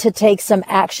need to take some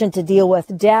action to deal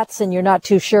with debts and you're not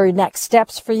too sure next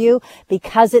steps for you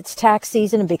because it's tax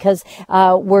season and because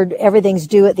everything's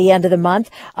due at the end of the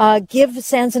month, give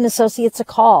Sands & Associates a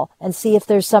call and see if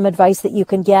there's some advice that you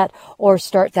can get or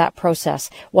start that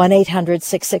process.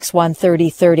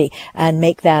 1-800-661-3030. And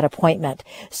make that appointment.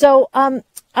 So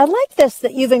I like this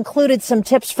that you've included some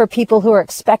tips for people who are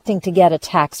expecting to get a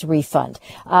tax refund.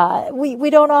 We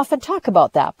don't often talk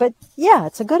about that, but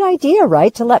it's a good idea,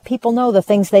 right, to let people know the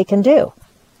things they can do.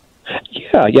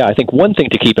 Yeah. I think one thing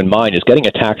to keep in mind is getting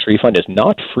a tax refund is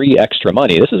not free extra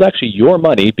money. This is actually your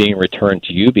money being returned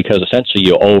to you because essentially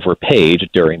you overpaid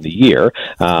during the year.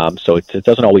 So it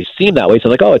doesn't always seem that way. So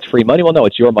it's free money. Well, no,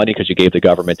 it's your money because you gave the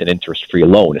government an interest-free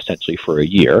loan essentially for a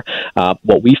year.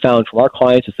 What we found from our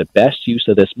clients is the best use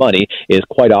of this money is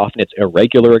quite often it's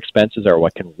irregular expenses or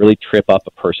what can really trip up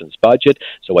a person's budget.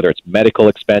 So whether it's medical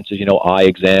expenses, eye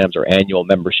exams or annual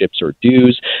memberships or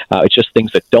dues, it's just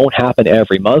things that don't happen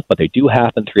every month, but they do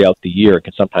happen throughout the year and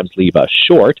can sometimes leave us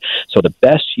short. So the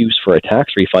best use for a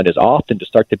tax refund is often to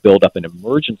start to build up an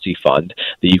emergency fund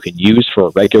that you can use for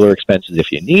regular expenses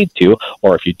if you need to,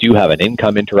 or if you do have an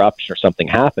income interruption or something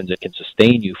happens, it can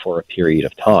sustain you for a period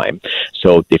of time.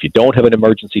 So if you don't have an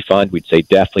emergency fund, we'd say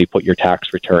definitely put your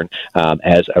tax return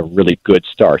as a really good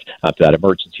start to that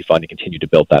emergency fund and continue to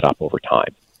build that up over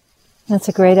time. That's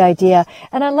a great idea.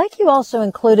 And I like you also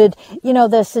included,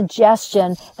 the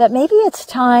suggestion that maybe it's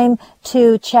time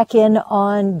to check in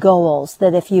on goals,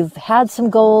 that if you've had some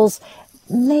goals,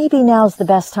 maybe now's the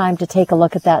best time to take a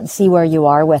look at that and see where you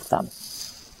are with them.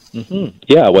 Mm-hmm.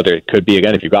 Yeah, whether it could be,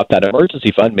 again, if you got that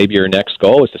emergency fund, maybe your next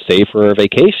goal is to save for a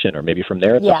vacation, or maybe from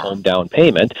there it's a home down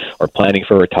payment, or planning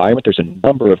for retirement. There's a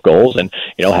number of goals, and,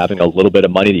 having a little bit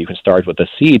of money that you can start with a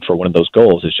seed for one of those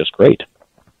goals is just great.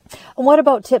 And what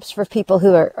about tips for people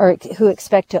who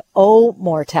expect to owe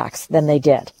more tax than they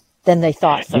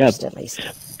thought first, at least?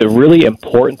 The really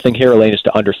important thing here, Elaine, is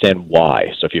to understand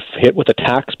why. So if you hit with a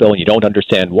tax bill and you don't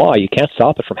understand why, you can't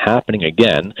stop it from happening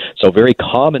again. So very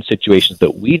common situations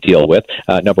that we deal with,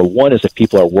 number one is if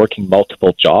people are working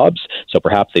multiple jobs. So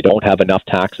perhaps they don't have enough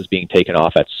taxes being taken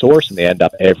off at source and they end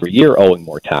up every year owing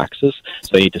more taxes.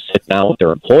 So they need to sit down with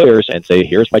their employers and say,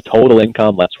 here's my total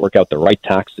income. Let's work out the right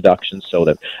tax deductions so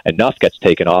that enough gets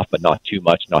taken off, but not too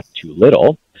much, not too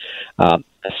little.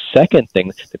 The second thing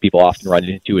that people often run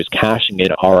into is cashing in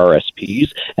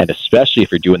RRSPs, and especially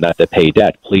if you're doing that to pay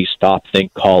debt, please stop,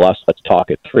 think, call us, let's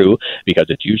talk it through, because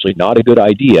it's usually not a good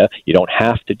idea. You don't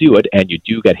have to do it, and you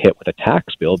do get hit with a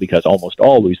tax bill, because almost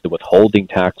always the withholding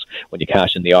tax when you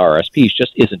cash in the RRSPs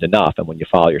just isn't enough, and when you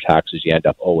file your taxes, you end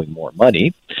up owing more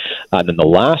money. And then the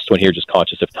last one here, just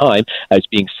conscious of time, is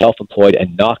being self-employed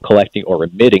and not collecting or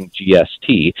remitting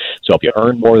GST. So if you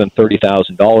earn more than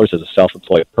 $30,000 as a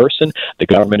self-employed person,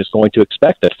 the government is going to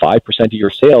expect that 5% of your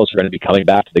sales are going to be coming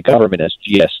back to the government as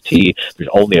GST. There's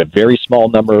only a very small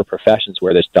number of professions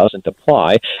where this doesn't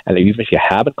apply, and even if you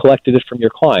haven't collected it from your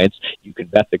clients, you can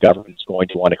bet the government is going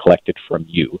to want to collect it from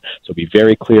you. So be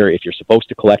very clear, if you're supposed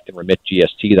to collect and remit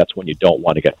GST, that's when you don't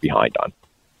want to get behind on.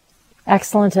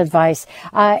 Excellent advice.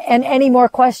 And any more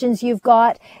questions you've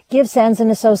got, give Sands &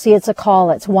 Associates a call.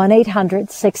 It's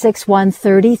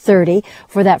 1-800-661-3030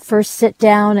 for that first sit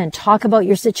down and talk about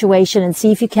your situation and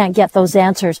see if you can't get those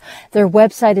answers. Their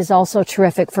website is also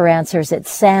terrific for answers. It's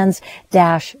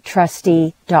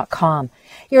sands-trustee.com.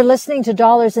 You're listening to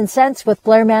Dollars and Cents with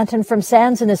Blair Manton from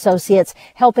Sands & Associates,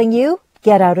 helping you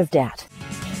get out of debt.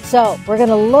 So we're going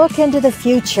to look into the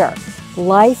future.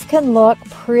 Life can look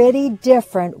pretty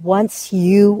different once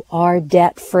you are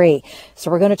debt-free.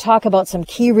 So we're going to talk about some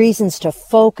key reasons to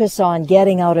focus on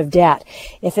getting out of debt.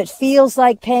 If it feels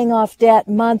like paying off debt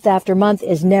month after month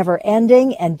is never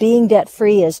ending and being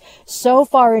debt-free is so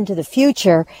far into the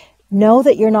future, know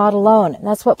that you're not alone. And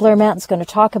that's what Blair Manton's going to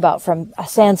talk about from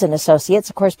Sands & Associates.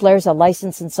 Of course, Blair's a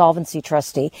licensed insolvency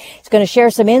trustee. He's going to share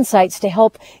some insights to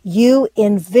help you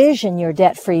envision your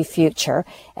debt-free future,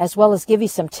 as well as give you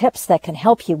some tips that can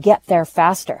help you get there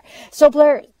faster. So,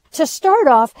 Blair, to start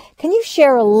off, can you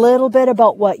share a little bit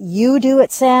about what you do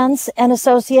at Sands &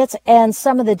 Associates and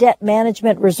some of the debt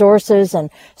management resources and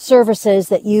services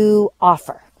that you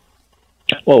offer?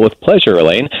 Well, with pleasure,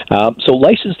 Elaine. So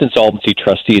licensed insolvency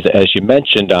trustees, as you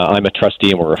mentioned, I'm a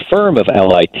trustee and we're a firm of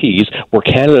LITs. We're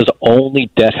Canada's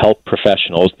only debt help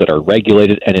professionals that are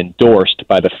regulated and endorsed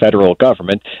by the federal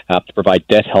government to provide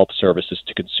debt help services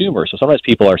to consumers. So sometimes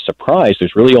people are surprised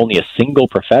there's really only a single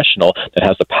professional that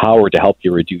has the power to help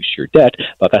you reduce your debt,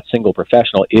 but that single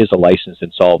professional is a licensed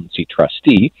insolvency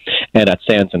trustee. And at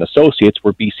Sands & Associates,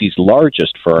 we're BC's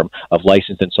largest firm of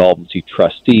licensed insolvency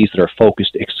trustees that are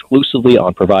focused exclusively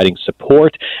on providing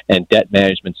support and debt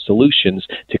management solutions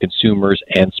to consumers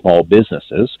and small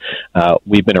businesses.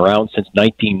 We've been around since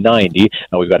 1990,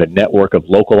 and we've got a network of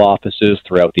local offices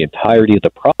throughout the entirety of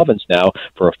the province now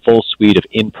for a full suite of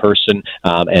in-person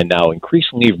and now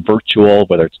increasingly virtual,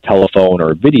 whether it's telephone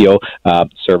or video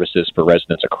services for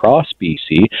residents across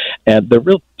BC. And the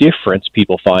real difference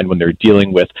people find when they're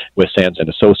dealing with Sands &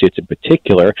 Associates in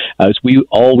particular is we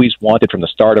always wanted from the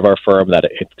start of our firm, that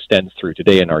it extends through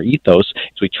today in our ethos,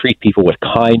 is we treat people with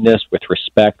kindness, with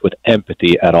respect, with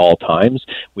empathy at all times.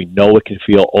 We know it can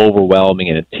feel overwhelming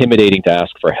and intimidating to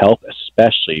ask for help,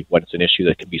 especially when it's an issue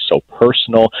that can be so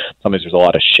personal. Sometimes there's a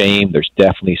lot of shame. There's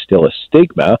definitely still a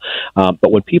stigma.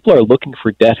 But when people are looking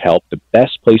for debt help, the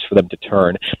best place for them to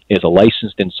turn is a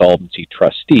licensed insolvency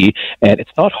trustee. And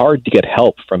it's not hard to get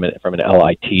help from an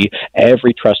LIT.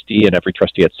 Every trustee and every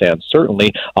trustee at Sands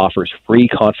certainly offers free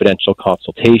confidential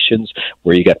consultations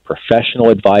where you get professional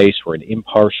advice. We're an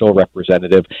impartial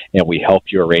representative, and we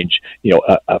help you arrange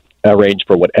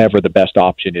for whatever the best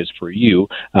option is for you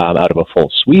out of a full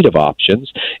suite of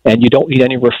options. And you don't need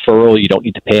any referral. You don't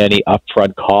need to pay any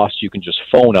upfront costs. You can just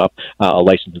phone up a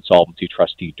licensed insolvency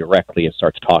trustee directly and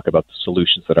start to talk about the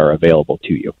solutions that are available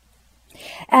to you.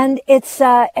 And it's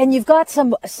and you've got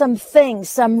some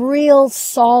real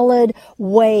solid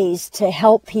ways to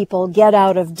help people get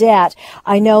out of debt.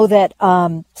 I know that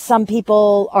some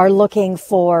people are looking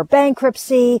for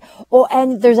bankruptcy,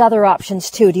 and there's other options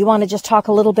too. Do you want to just talk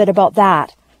a little bit about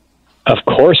that? Of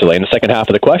course, Elaine. The second half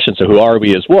of the question, so who are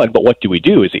we is one, but what do we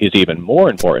do is even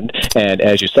more important. And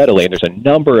as you said, Elaine, there's a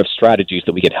number of strategies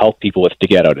that we can help people with to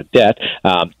get out of debt.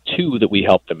 two that we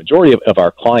help the majority of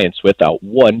our clients with,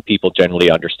 one people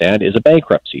generally understand, is a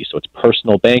bankruptcy. So it's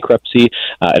personal bankruptcy.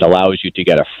 It allows you to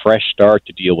get a fresh start,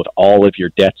 to deal with all of your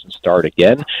debts and start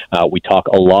again. We talk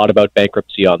a lot about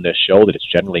bankruptcy on this show, that it's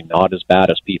generally not as bad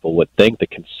as people would think. The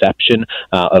conception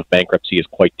of bankruptcy is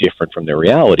quite different from the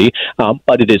reality,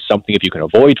 but it is something, if you can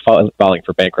avoid filing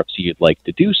for bankruptcy, you'd like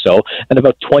to do so. And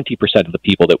about 20% of the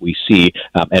people that we see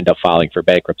end up filing for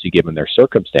bankruptcy given their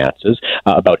circumstances.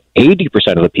 About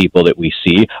 80% of the people that we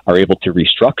see are able to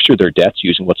restructure their debts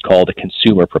using what's called a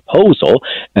consumer proposal.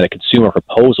 And a consumer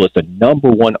proposal is the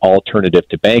number one alternative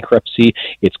to bankruptcy.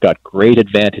 It's got great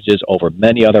advantages over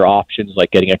many other options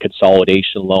like getting a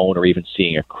consolidation loan or even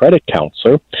seeing a credit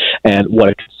counselor. And what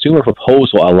a consumer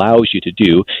proposal allows you to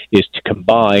do is to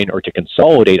combine or to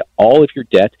consolidate all of your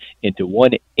debt into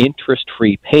one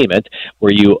interest-free payment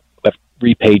where you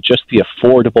repay just the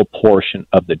affordable portion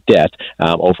of the debt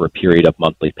over a period of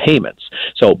monthly payments.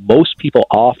 So most people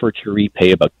offer to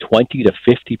repay about 20 to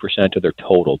 50% of their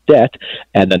total debt,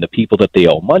 and then the people that they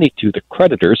owe money to, the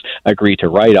creditors, agree to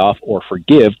write off or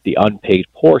forgive the unpaid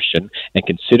portion and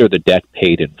consider the debt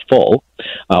paid in full.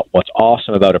 What's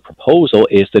awesome about a proposal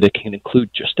is that it can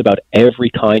include just about every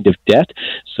kind of debt,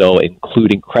 so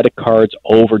including credit cards,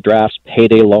 overdrafts,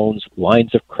 payday loans,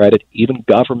 lines of credit, even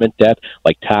government debt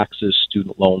like taxes,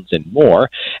 student loans, and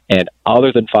more. And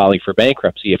other than filing for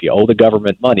bankruptcy, if you owe the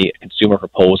government money, a consumer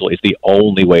proposal is the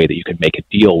only way that you can make a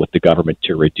deal with the government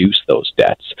to reduce those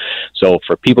debts. So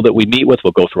for people that we meet with,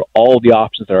 we'll go through all the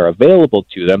options that are available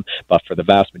to them, but for the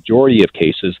vast majority of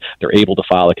cases, they're able to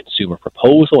file a consumer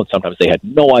proposal, and sometimes they had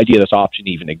no idea this option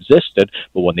even existed,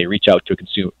 but when they reach out to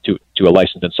a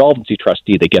licensed insolvency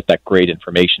trustee, they get that great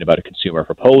information about a consumer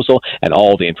proposal and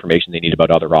all the information they need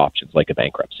about other options like a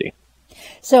bankruptcy.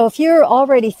 So if you're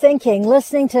already thinking,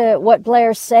 listening to what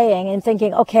Blair's saying and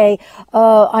thinking, okay,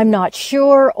 I'm not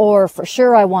sure, or for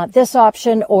sure I want this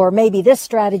option, or maybe this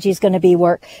strategy is going to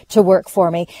work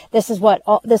for me. This is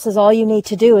all you need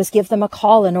to do is give them a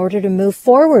call in order to move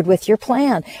forward with your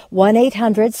plan.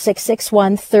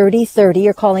 1-800-661-3030.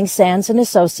 You're calling Sands and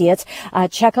Associates.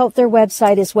 Check out their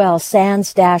website as well,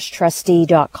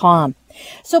 sands-trustee.com.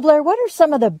 So, Blair, what are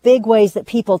some of the big ways that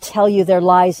people tell you their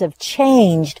lives have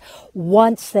changed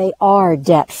once they are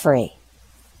debt-free?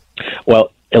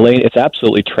 Well, Elaine, it's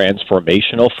absolutely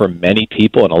transformational for many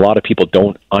people, and a lot of people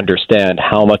don't understand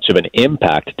how much of an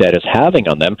impact debt is having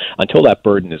on them until that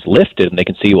burden is lifted and they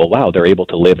can see, well, wow, they're able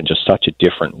to live in just such a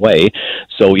different way.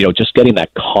 So, just getting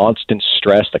that constant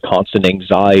stress, the constant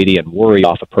anxiety and worry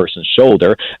off a person's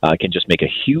shoulder can just make a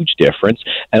huge difference,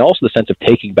 and also the sense of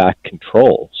taking back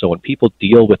control. So when people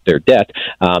deal with their debt,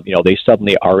 they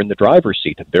suddenly are in the driver's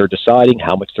seat. They're deciding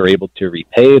how much they're able to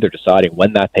repay. They're deciding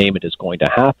when that payment is going to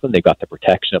happen. They've got the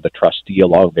protection of the trustee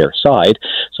along their side,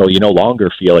 so you no longer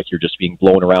feel like you're just being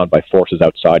blown around by forces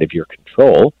outside of your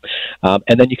control.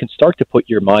 And then you can start to put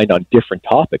your mind on different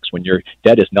topics. When your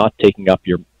debt is not taking up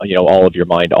your all of your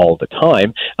mind all the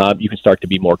time, you can start to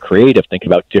be more creative, think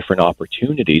about different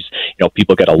opportunities.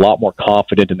 People get a lot more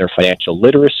confident in their financial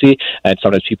literacy, and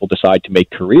sometimes people decide to make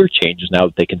career changes now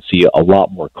that they can see a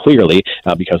lot more clearly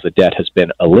because the debt has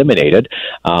been eliminated.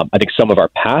 I think some of our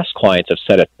past clients have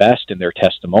said it best in their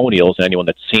testimonials, and anyone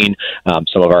that's seen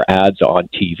some of our ads on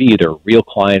TV, they're real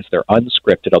clients, they're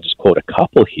unscripted. I'll just quote a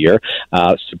couple here.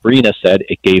 Sabrina said,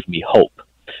 "It gave me hope."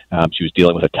 She was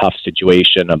dealing with a tough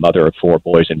situation, a mother of 4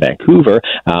 boys in Vancouver.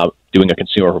 Doing a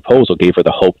consumer proposal gave her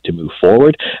the hope to move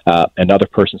forward. Another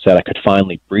person said, "I could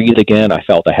finally breathe again. I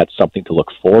felt I had something to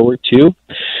look forward to."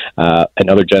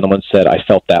 Another gentleman said, "I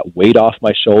felt that weight off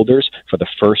my shoulders for the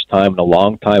first time in a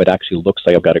long time. It actually looks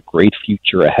like I've got a great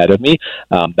future ahead of me."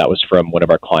 That was from one of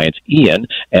our clients, Ian.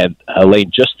 And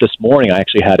Elaine, just this morning, I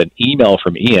actually had an email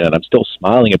from Ian, and I'm still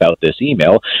smiling about this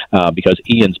email because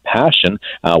Ian's passion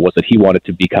was that he wanted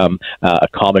to become a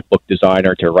comic book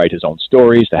designer, to write his own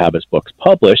stories, to have his books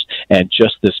published. And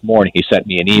just this morning, he sent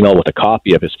me an email with a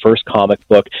copy of his first comic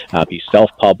book. He's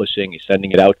self-publishing. He's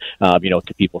sending it out,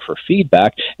 to people for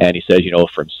feedback. And he says,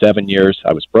 from 7 years,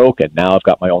 I was broke, and now I've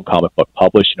got my own comic book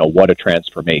published. What a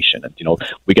transformation. And,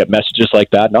 we get messages like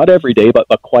that, not every day, but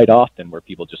quite often, where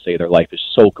people just say their life is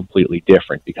so completely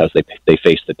different because they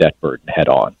face the debt burden head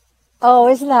on. Oh,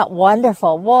 isn't that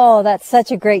wonderful? Whoa, that's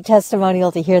such a great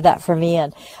testimonial to hear that from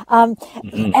Ian. And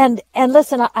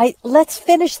listen, let's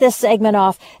finish this segment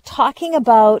off talking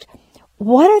about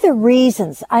what are the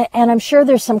reasons, and I'm sure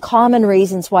there's some common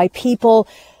reasons why people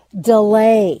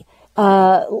delay,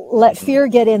 let fear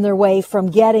get in their way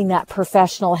from getting that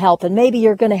professional help. And maybe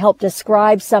you're going to help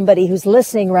describe somebody who's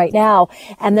listening right now,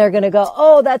 and they're going to go,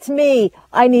 "Oh, that's me.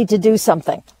 I need to do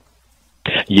something."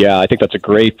 Yeah, I think that's a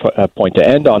great point to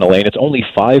end on, Elaine. It's only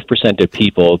 5% of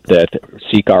people that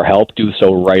seek our help do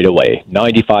so right away.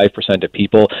 95% of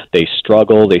people, they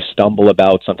struggle, they stumble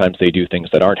about, sometimes they do things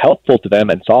that aren't helpful to them,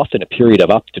 and it's often a period of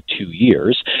up to 2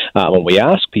 years. When we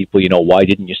ask people, why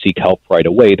didn't you seek help right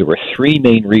away, there were three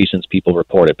main reasons people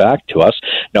reported back to us.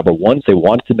 Number one is they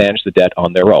wanted to manage the debt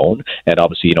on their own, and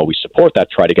obviously, we support that,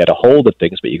 try to get a hold of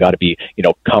things, but you got to be,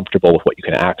 comfortable with what you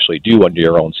can actually do under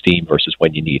your own steam versus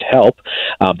when you need help.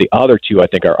 The other two, I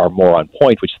think, are more on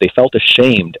point, which they felt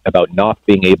ashamed about not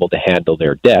being able to handle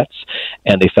their debts,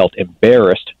 and they felt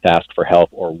embarrassed to ask for help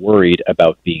or worried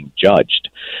about being judged.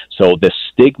 So the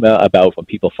stigma about when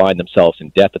people find themselves in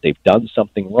debt that they've done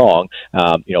something wrong,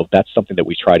 that's something that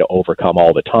we try to overcome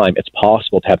all the time. It's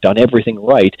possible to have done everything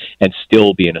right and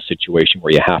still be in a situation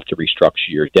where you have to restructure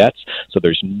your debts. So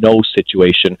there's no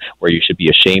situation where you should be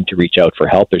ashamed to reach out for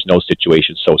help. There's no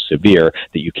situation so severe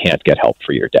that you can't get help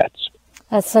for your debts.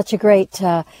 That's such a great,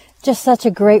 just such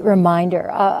a great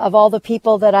reminder of all the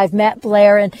people that I've met,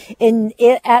 Blair, and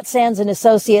at Sands and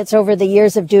Associates over the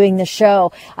years of doing the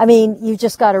show. I mean, you've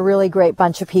just got a really great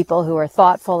bunch of people who are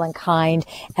thoughtful and kind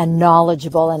and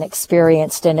knowledgeable and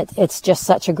experienced, and it's just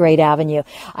such a great avenue.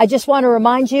 I just want to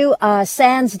remind you,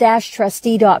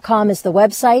 sands-trustee.com is the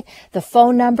website. The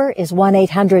phone number is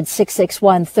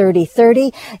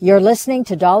 1-800-661-3030. You're listening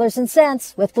to Dollars and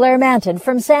Cents with Blair Manton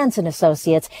from Sands and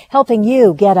Associates, helping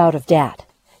you get out of debt.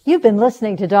 You've been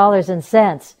listening to Dollars and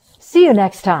Cents. See you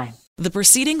next time. The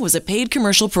proceeding was a paid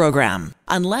commercial program.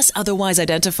 Unless otherwise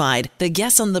identified, the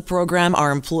guests on the program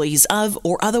are employees of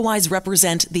or otherwise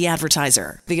represent the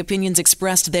advertiser. The opinions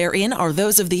expressed therein are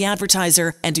those of the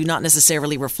advertiser and do not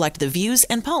necessarily reflect the views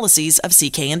and policies of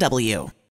CKNW.